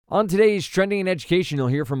On today's Trending in Education, you'll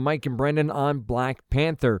hear from Mike and Brendan on Black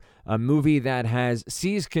Panther, a movie that has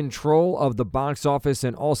seized control of the box office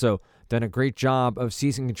and also done a great job of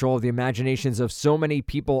seizing control of the imaginations of so many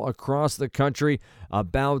people across the country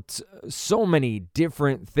about so many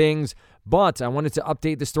different things. But I wanted to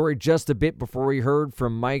update the story just a bit before we heard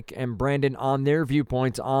from Mike and Brandon on their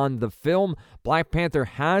viewpoints on the film. Black Panther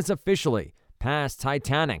has officially passed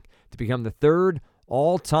Titanic to become the third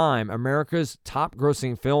all-time America's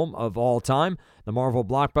top-grossing film of all time. The Marvel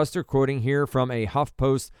blockbuster, quoting here from a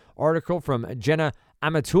HuffPost article from Jenna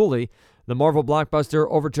Amatuli, the Marvel blockbuster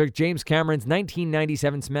overtook James Cameron's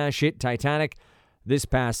 1997 smash hit Titanic this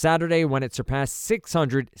past Saturday when it surpassed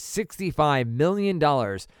 $665 million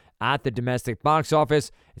at the domestic box office.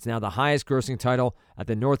 It's now the highest grossing title at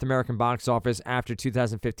the North American box office after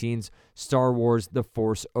 2015's Star Wars The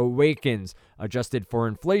Force Awakens. Adjusted for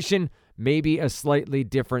inflation, maybe a slightly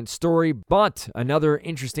different story, but another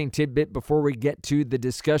interesting tidbit before we get to the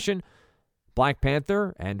discussion. Black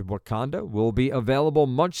Panther and Wakanda will be available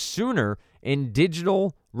much sooner in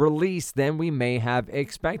digital release than we may have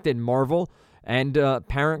expected. Marvel and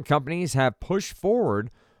parent companies have pushed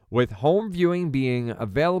forward with home viewing being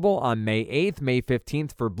available on May 8th, May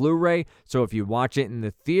 15th for Blu-ray. So if you watch it in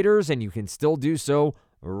the theaters, and you can still do so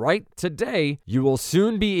right today, you will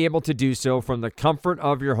soon be able to do so from the comfort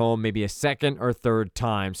of your home, maybe a second or third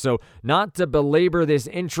time. So not to belabor this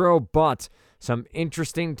intro, but some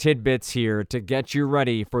interesting tidbits here to get you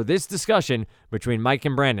ready for this discussion between Mike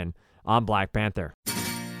and Brandon on Black Panther.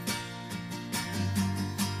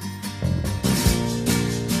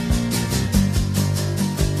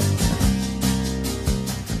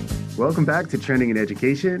 Welcome back to Trending in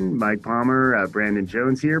Education. Mike Palmer, Brandon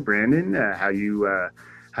Jones here. Brandon, how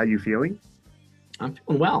you feeling? I'm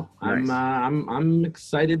feeling well. Nice. I'm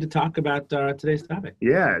excited to talk about today's topic.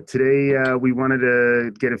 Yeah, today we wanted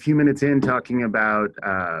to get a few minutes in talking about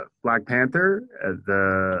Black Panther,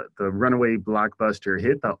 the runaway blockbuster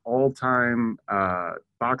hit, the all-time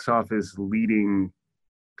box office leading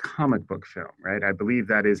comic book film, right? I believe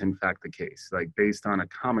that is in fact the case. Like, based on a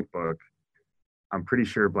comic book, I'm pretty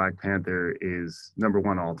sure Black Panther is number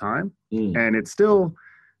one all time. And it's still,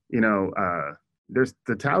 the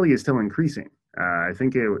tally is still increasing. I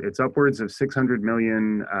think it's upwards of 600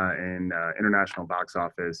 million in international box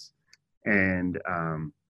office, and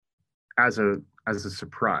as a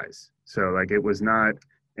surprise. So like, it was not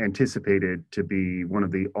anticipated to be one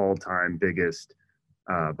of the all-time biggest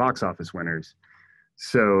box office winners.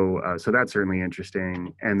 So that's certainly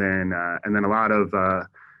interesting. And then a lot of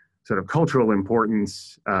sort of cultural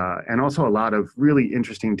importance, and also a lot of really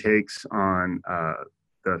interesting takes on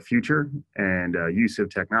the future and use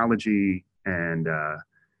of technology and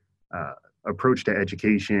approach to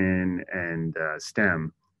education and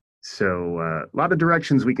STEM. So a lot of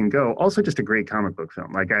directions we can go. Also, just a great comic book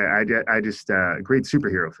film. Like I just great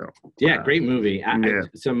superhero film. Yeah, great movie. I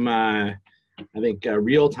think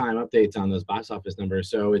real-time updates on those box office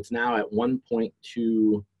numbers. So it's now at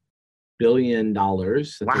 $1.2 billion.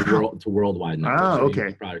 That's wow. It's a worldwide number. Oh, so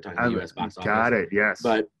okay. Probably talking U.S. box office. Got it. Yes.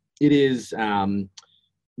 But it is.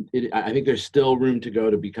 I think there's still room to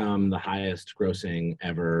go to become the highest grossing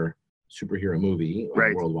ever superhero movie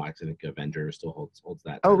worldwide. I think Avengers still holds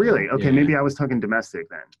that. Oh, really? Okay, yeah. Maybe I was talking domestic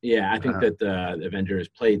then. Yeah, I think that the Avengers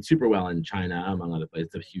played super well in China, among other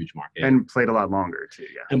places. It's a huge market. And played a lot longer, too,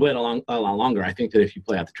 yeah. And played a lot longer. I think that if you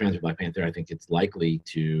play out the trends of Black Panther, I think it's likely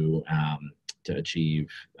to achieve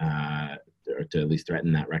or to at least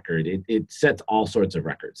threaten that record. It sets all sorts of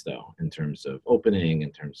records, though, in terms of opening,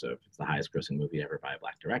 in terms of it's the highest grossing movie ever by a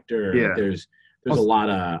Black director. Yeah. Like there's also,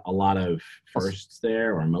 a lot of firsts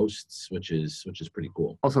there, or mosts, which is pretty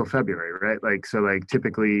cool. Also February, right? Like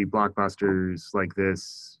typically blockbusters like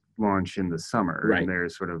this launch in the summer, right? And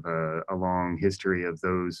there's sort of a long history of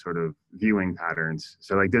those sort of viewing patterns.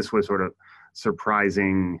 So like, this was sort of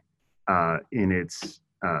surprising in its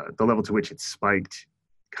the level to which it spiked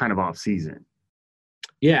kind of off season.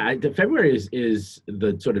 Yeah, February is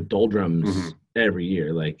the sort of doldrums every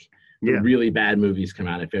year. Like, really bad movies come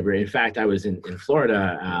out in February. In fact, I was in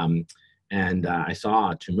Florida and I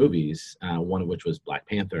saw two movies, one of which was Black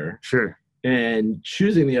Panther. Sure. And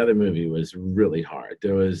choosing the other movie was really hard.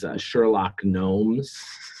 There was Sherlock Gnomes.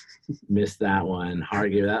 Missed that one.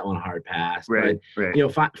 Gave that one a hard pass. Right.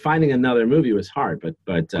 Finding another movie was hard,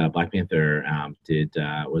 but Black Panther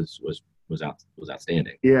was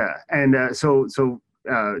outstanding. Yeah, and so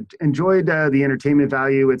enjoyed the entertainment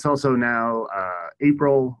value. It's also now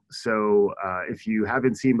April, so if you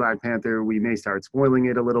haven't seen Black Panther, we may start spoiling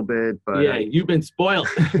it a little bit. But yeah, you've been spoiled.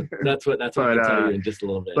 That's what I'm going to tell you in just a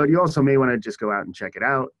little bit. But you also may want to just go out and check it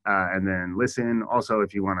out and then listen. Also,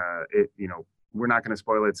 if you want to, we're not going to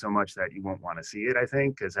spoil it so much that you won't want to see it, I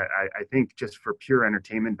think, because I think just for pure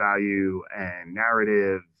entertainment value and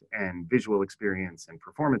narrative and visual experience and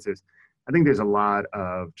performances, I think there's a lot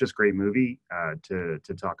of just great movie to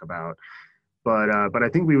talk about. But I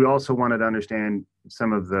think we also wanted to understand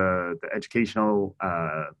some of the educational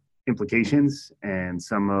implications and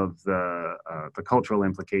some of the cultural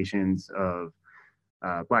implications of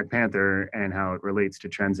Black Panther and how it relates to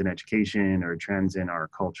trends in education or trends in our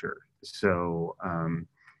culture. So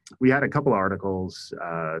we had a couple articles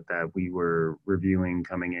that we were reviewing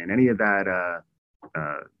coming in. Any of that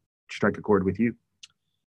strike a chord with you?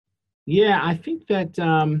 Yeah, I think that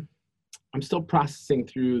I'm still processing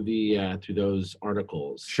through those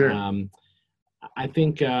articles. Sure. I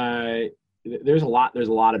think there's a lot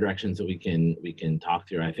of directions that we can talk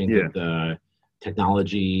through. I think that the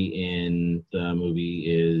technology in the movie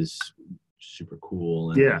is super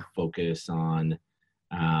cool, and the focus on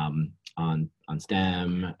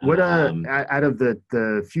STEM. What out of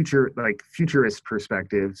the future, like futurist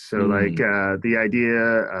perspective, so like the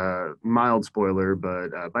idea, mild spoiler, but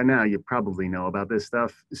by now you probably know about this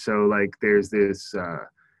stuff. So like there's this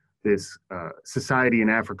society in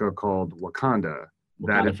Africa called Wakanda.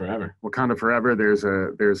 Wakanda Forever. Wakanda Forever. There's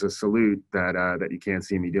a salute that you can't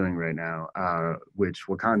see me doing right now, which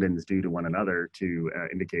Wakandans do to one another to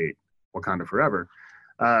indicate Wakanda Forever.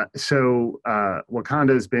 So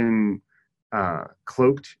Wakanda's been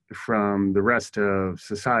cloaked from the rest of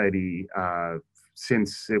society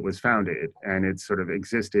since it was founded, and it's sort of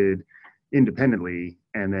existed independently,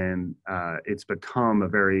 and then it's become a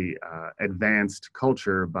very advanced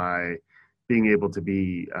culture by being able to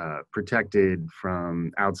be protected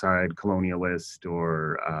from outside colonialist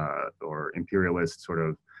or imperialist sort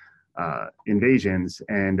of invasions,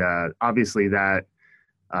 and obviously that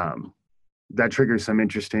triggers some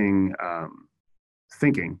interesting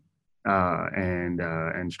thinking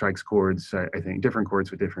and strikes chords. I think different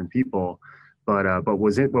chords with different people. But what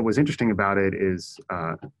was interesting about it is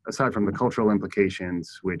aside from the cultural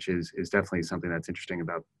implications, which is definitely something that's interesting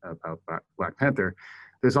about Black Panther,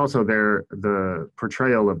 there's also the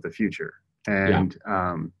portrayal of the future. And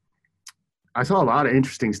I saw a lot of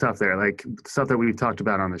interesting stuff there, like stuff that we've talked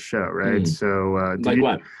about on the show, right? So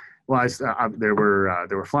what? Well, there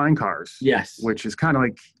were flying cars. Yes. Which is kind of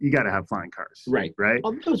like, you got to have flying cars. Right. Right.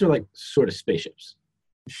 Well, those are like sort of spaceships.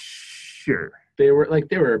 Sure. They were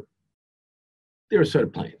sort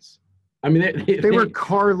of planes. I mean, they were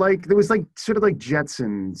car-like. There was like sort of like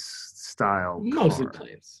Jetsons style. Mostly car.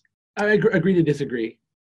 planes. I agree to disagree.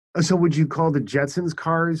 So would you call the Jetsons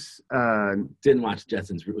cars? Didn't watch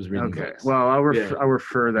Jetsons. Was reading okay. books. Well, I'll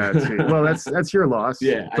refer that to. Well, that's your loss.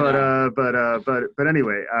 Yeah. But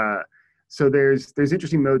anyway. So there's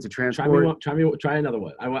interesting modes of transport. Try another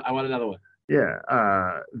one. I want another one. Yeah.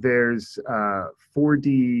 There's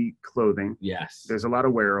 4D clothing. Yes. There's a lot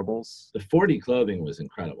of wearables. The 4D clothing was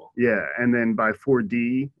incredible. Yeah, and then by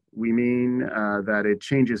 4D we mean that it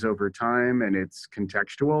changes over time and it's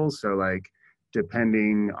contextual. So like,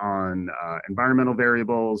 depending on environmental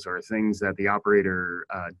variables or things that the operator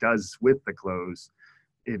does with the clothes,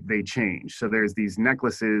 they change. So there's these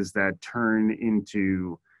necklaces that turn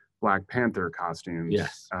into Black Panther costumes.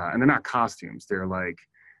 Yes. And they're not costumes. They're like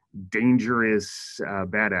dangerous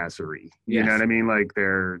badassery. You know what I mean? Like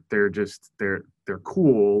they're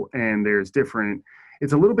cool, and there's different.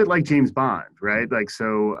 It's a little bit like James Bond, right? Like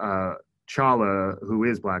so T'Challa, who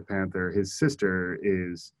is Black Panther, his sister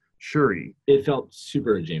is Shuri. It felt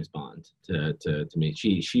super James Bond to me.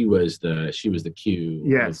 She was the Q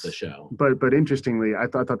of the show. But interestingly, I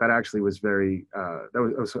thought that actually was very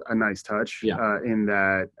that was a nice touch. Yeah. In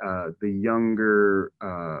that the younger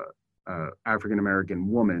African American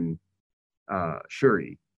woman,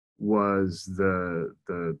 Shuri, was the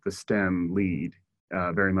STEM lead,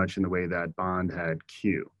 very much in the way that Bond had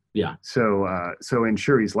Q. Yeah. So in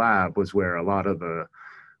Shuri's lab was where a lot of the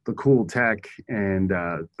cool tech and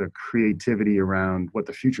the creativity around what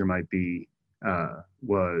the future might be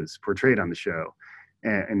was portrayed on the show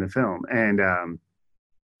and in the film. And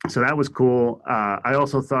so that was cool. I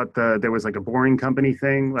also thought there was like a Boring Company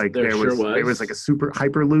thing. Like there was like a super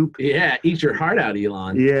hyperloop. Yeah, eat your heart out,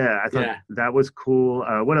 Elon. Yeah, I thought that was cool.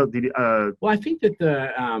 What else did you, well, I think that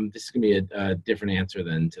this is gonna be a different answer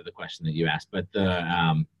than to the question that you asked, but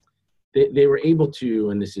they were able to,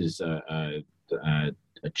 and this is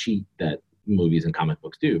a cheat that movies and comic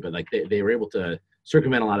books do, but like they were able to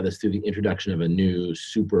circumvent a lot of this through the introduction of a new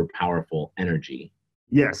super powerful energy,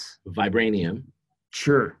 Yes, vibranium,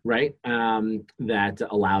 sure. right? That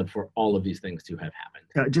allowed for all of these things to have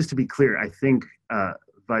happened. Just to be clear, I think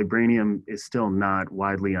vibranium is still not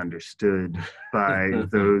widely understood by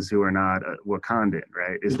those who are not Wakandan,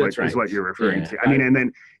 right? That's right. Is what you're referring Yeah. to. I mean, and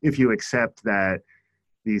then if you accept that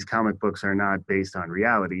these comic books are not based on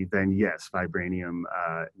reality, then yes, vibranium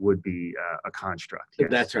would be a construct. Yes.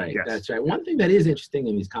 That's right. Yes. That's right. One thing that is interesting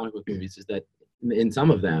in these comic book movies is that in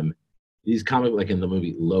some of them, these comic, like in the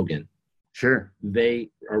movie Logan, Sure.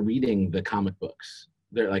 they are reading the comic books.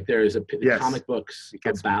 They're like, there's a Yes. comic books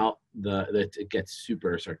about it gets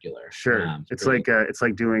super circular. Sure. It's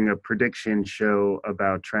like doing a prediction show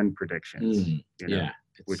about trend predictions. You know? Yeah.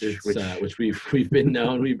 Which we've been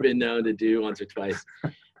known to do once or twice.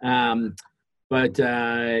 Yeah,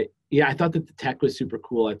 I thought that the tech was super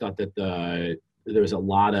cool. I thought that there were a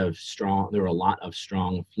lot of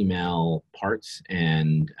strong female parts,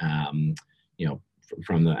 and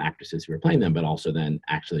from the actresses who were playing them, but also then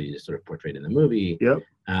actually sort of portrayed in the movie. Yep.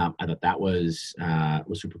 I thought that was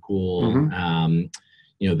super cool.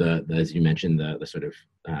 Mm-hmm. As you mentioned, the sort of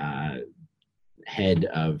head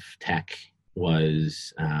of tech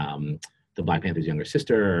was the Black Panther's younger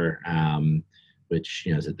sister, which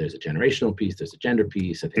there's a generational piece, there's a gender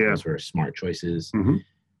piece. I think those were smart choices. Mm-hmm.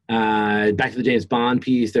 Back to the James Bond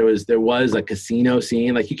piece, there was a casino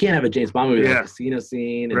scene. Like, you can't have a James Bond movie without a casino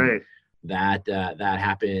scene, and right? That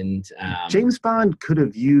happened. James Bond could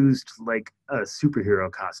have used like a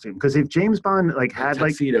superhero costume, because if James Bond had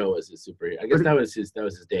like tuxedo was his superhero. I guess that was his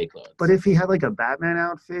day clothes. But if he had like a Batman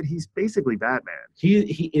outfit, he's basically Batman.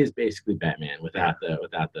 He is basically Batman without the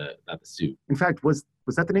suit. In fact, was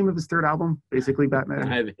that the name of his third album? Basically Batman.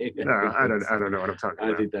 I don't know what I'm talking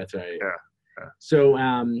about. I think that's right. Yeah. So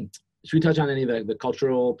should we touch on any of the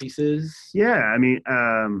cultural pieces? Yeah, I mean,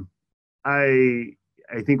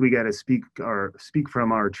 I think we got to speak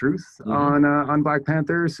from our truth on Black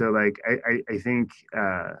Panther. So like, I think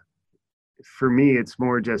for me, it's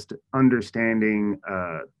more just understanding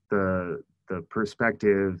the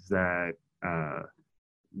perspective that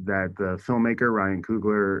the filmmaker Ryan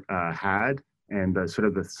Coogler had, and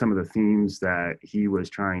some of the themes that he was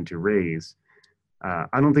trying to raise.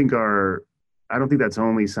 I don't think that's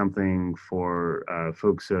only something for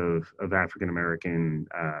folks of African American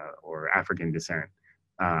or African descent.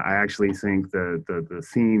 I actually think the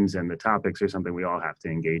themes and the topics are something we all have to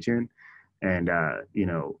engage in. And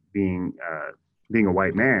being a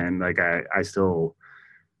white man, like I still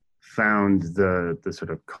found the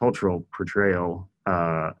sort of cultural portrayal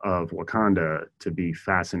of Wakanda to be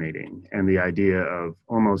fascinating, and the idea of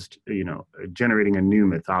almost generating a new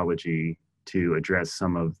mythology to address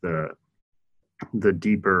some of the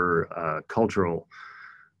deeper cultural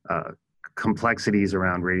complexities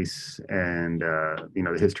around race and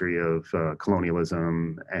the history of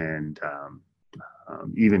colonialism and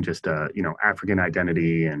even just African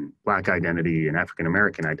identity and Black identity and African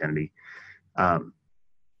American identity.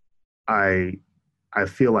 I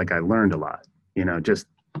feel like I learned a lot, just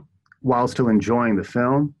while still enjoying the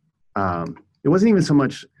film. It wasn't even so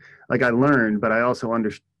much like I learned, but I also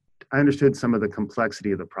understood some of the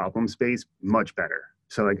complexity of the problem space much better.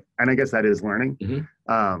 So and I guess that is learning.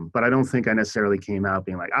 Mm-hmm. But I don't think I necessarily came out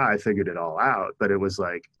being like, I figured it all out. But it was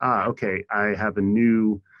like, okay, I have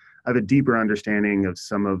a deeper understanding of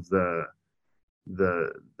some of the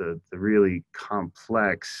really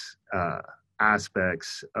complex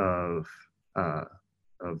aspects of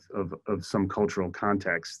some cultural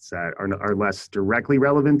contexts that are less directly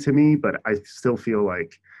relevant to me. But I still feel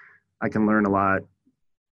like I can learn a lot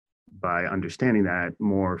by understanding that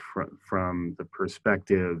more from the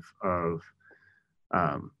perspective of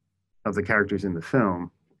the characters in the film.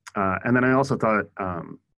 And then I also thought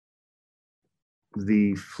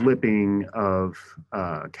the flipping of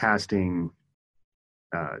casting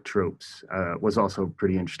tropes was also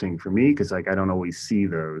pretty interesting for me, because I don't always see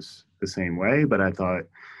those the same way, but I thought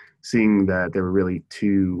seeing that there were really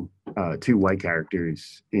two white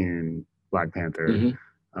characters in Black Panther. Mm-hmm.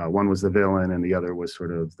 One was the villain, and the other was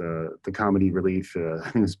sort of the comedy relief. I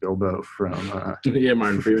think it was Bilbo from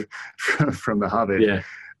Martin Freeman from The Hobbit.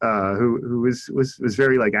 Who was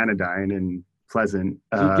very like anodyne and pleasant.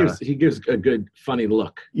 He gives a good funny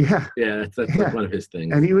look. Yeah, that's like one of his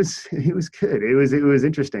things. And he was good. It was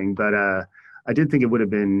interesting, but I did think it would have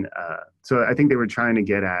been. So I think they were trying to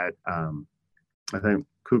get at. I think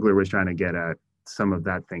Coogler was trying to get at some of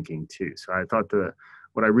that thinking too. So I thought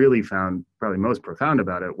what I really found probably most profound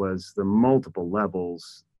about it was the multiple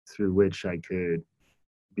levels through which I could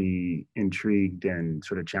be intrigued and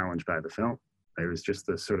sort of challenged by the film. It was just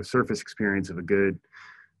the sort of surface experience of a good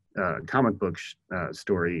comic book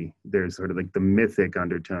story. There's sort of like the mythic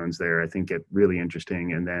undertones there, I think, get really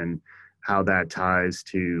interesting. And then how that ties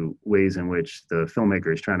to ways in which the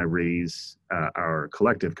filmmaker is trying to raise our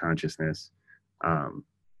collective consciousness.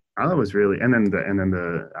 I thought it was really, and then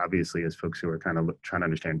the obviously, as folks who are kind of trying to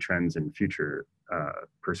understand trends and future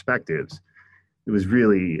perspectives, it was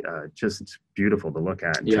really just beautiful to look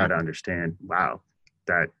at and try to understand. Wow,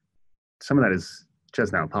 that some of that is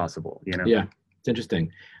just now possible, you know? Yeah, it's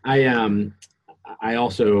interesting. I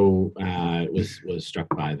also was struck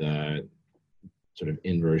by the sort of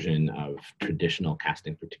inversion of traditional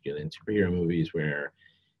casting, particularly in superhero movies, where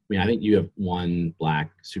I think you have one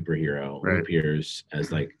black superhero who appears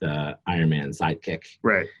as like the Iron Man sidekick,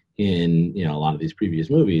 in a lot of these previous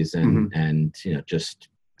movies, and and just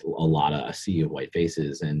a sea of white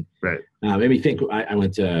faces, and made me think. I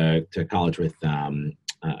went to college with a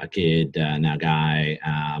kid, now guy,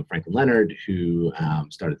 Franklin Leonard, who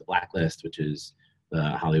started The Blacklist, which is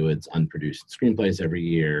Hollywood's unproduced screenplays every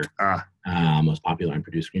year, most popular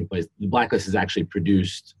unproduced screenplays. The Blacklist has actually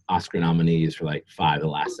produced Oscar nominees for like 5 of the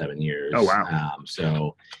last 7 years. Oh wow!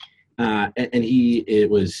 And he's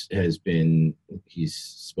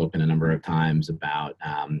spoken a number of times about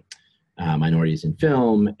minorities in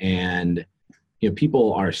film, and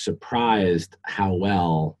people are surprised how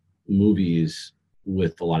well movies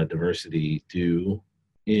with a lot of diversity do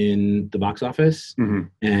in the box office.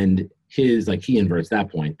 And he inverts that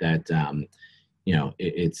point, that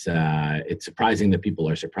it's surprising that people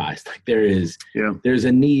are surprised. Like there's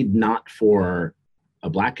a need not for a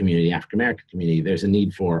black community, African American community. There's a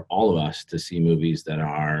need for all of us to see movies that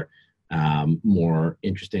are more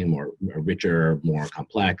interesting, more richer, more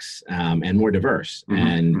complex, and more diverse.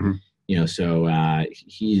 And so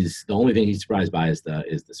he's the only thing he's surprised by is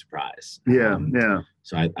the surprise.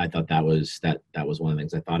 So I thought that was one of the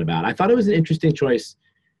things I thought about. I thought it was an interesting choice.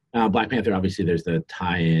 Black Panther, obviously, there's the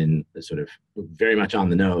tie-in, the sort of very much on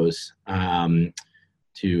the nose to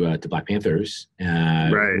Black Panthers,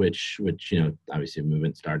 which obviously a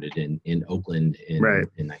movement started in Oakland in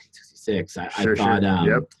 1966. I thought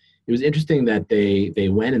it was interesting that they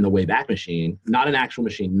went in the Wayback Machine, not an actual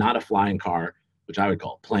machine, not a flying car, which I would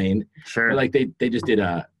call a plane. But like they just did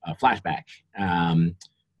a flashback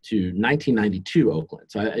to 1992 Oakland.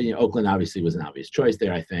 So Oakland obviously was an obvious choice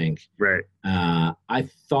there, I think. I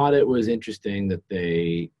thought it was interesting that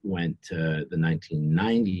they went to the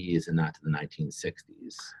 1990s and not to the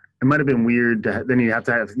 1960s. It might have been weird. Then you have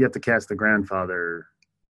to cast the grandfather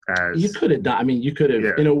as. You could have done. I mean, you could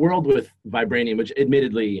have in a world with vibranium, which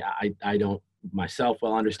admittedly I don't myself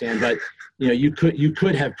well understand, but you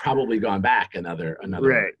could have probably gone back another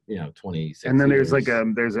 26 and then years.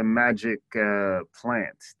 there's a magic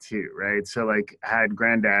plant too, right? So like had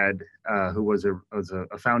Granddad who was a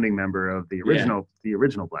founding member of the original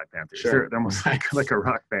Black Panthers, they're almost like a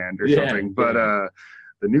rock band or something, but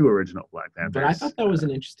the new original Black Panthers. But I thought that was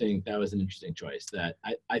an interesting choice. That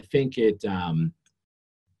I think it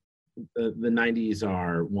the 90s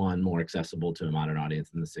are more accessible to a modern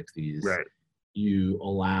audience than the 60s. You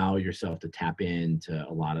allow yourself to tap into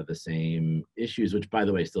a lot of the same issues, which, by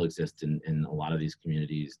the way, still exist in a lot of these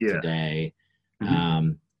communities today.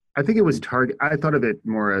 I think it was I thought of it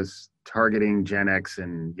more as targeting Gen X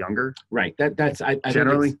and younger. That's I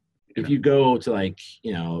generally. If you go to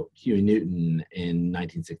Huey Newton in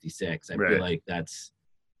 1966, I feel like that's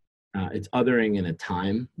it's othering in a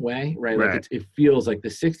time way, right? Like it feels like the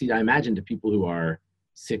 60s. I imagine to people who are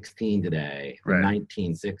 16 today, the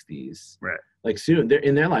 1960s. Like soon, they're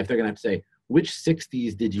in their life, they're gonna have to say, which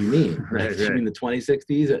 60s did you mean? You mean the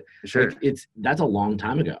 2060s? That's a long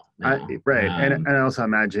time ago now. And I also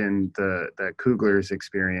imagine that Coogler's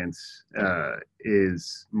experience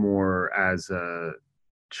is more as a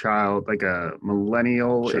child, like a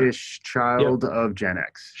millennial-ish child of Gen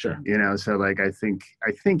X. So like I think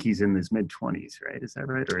he's in his mid-20s, right? Is that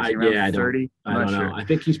right? Or is he around 30? I don't know. I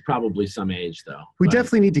think he's probably some age though. We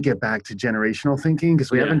definitely need to get back to generational thinking, because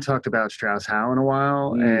we haven't talked about Strauss Howe in a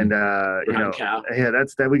while. And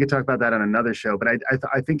we could talk about that on another show. But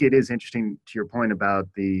I think it is interesting to your point about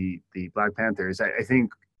the Black Panthers. I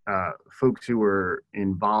think folks who were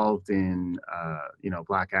involved in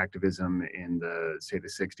Black activism in the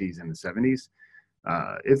 60s and the 70s,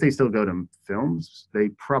 if they still go to films, they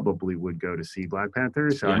probably would go to see Black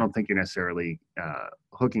Panther. So I don't think you're necessarily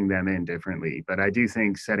hooking them in differently, but I do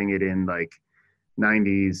think setting it in like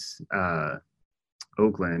 90s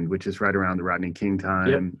Oakland, which is right around the Rodney King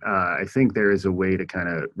time, I think there is a way to kind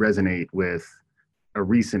of resonate with a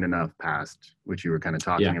recent enough past, which you were kind of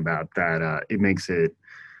talking about, that it makes it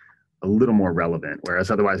a little more relevant, whereas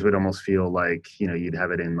otherwise it would almost feel like, you'd have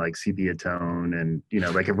it in like sepia tone and,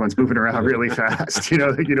 like everyone's moving around really fast, you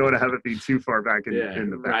don't want to have it be too far back in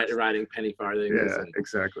the past. Riding penny farthings. Yeah,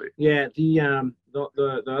 exactly. Yeah. The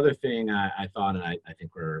other thing I thought, and I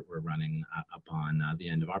think we're running up on the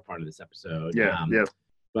end of our part of this episode. Yeah.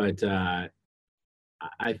 But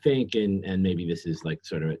I think, and maybe this is like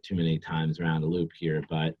sort of too many times around the loop here,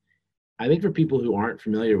 but I think for people who aren't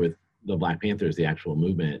familiar with the Black Panthers, the actual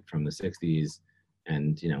movement from the 60s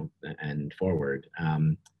and forward,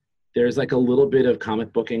 there's like a little bit of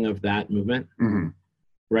comic booking of that movement,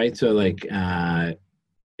 right? So like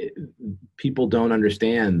people don't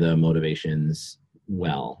understand the motivations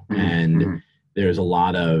well, and there's a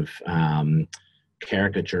lot of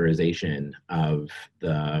caricaturization of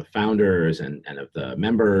the founders and of the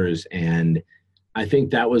members, and I think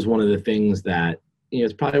that was one of the things that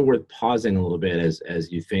it's probably worth pausing a little bit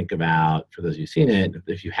as you think about, for those who've seen it.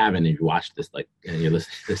 If you haven't, if you watched this, like, and you're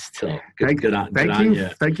listening to this still, thank you.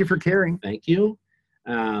 Thank you for caring. Thank you.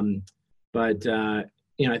 But I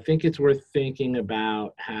think it's worth thinking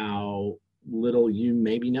about how little you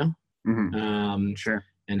maybe know. Sure.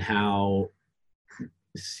 And how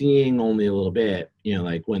seeing only a little bit,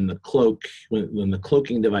 like when the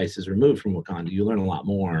cloaking device is removed from Wakanda, you learn a lot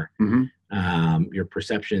more. Your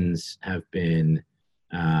perceptions have been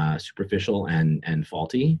superficial and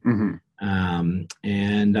faulty.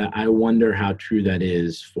 And I wonder how true that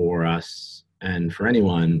is for us and for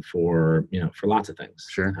anyone, for lots of things.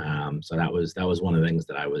 Sure. So that was one of the things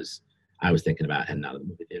that I was thinking about heading out of the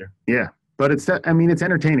movie theater. Yeah. But it's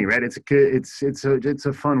entertaining, right? It's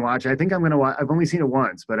a fun watch. I think I'm going to watch. I've only seen it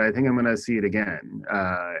once, but I think I'm going to see it again.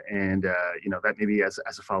 And that maybe as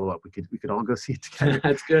a follow-up, we could all go see it together.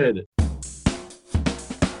 That's good.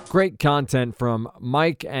 Great content from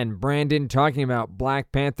Mike and Brandon talking about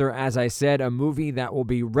Black Panther. As I said, a movie that will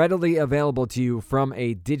be readily available to you from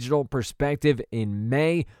a digital perspective in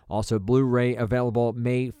May. Also, Blu-ray available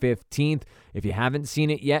May 15th. If you haven't seen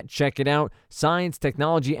it yet, check it out. Science,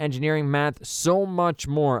 technology, engineering, math, so much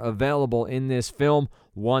more available in this film.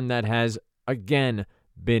 One that has, again,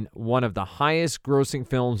 been one of the highest grossing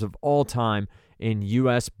films of all time in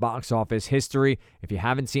U.S. box office history. If you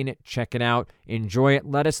haven't seen it, check it out. Enjoy it.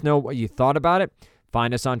 Let us know what you thought about it.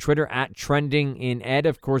 Find us on Twitter at TrendingInEd.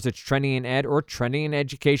 Of course, it's TrendingInEd or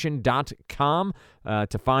TrendingInEducation.com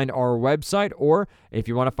to find our website. Or if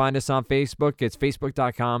you want to find us on Facebook, it's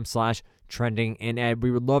Facebook.com/TrendingInEd. We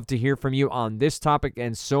would love to hear from you on this topic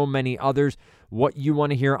and so many others, what you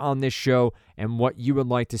want to hear on this show and what you would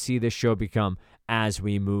like to see this show become as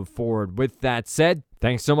we move forward. With that said,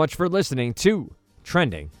 thanks so much for listening to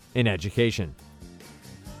Trending in Education.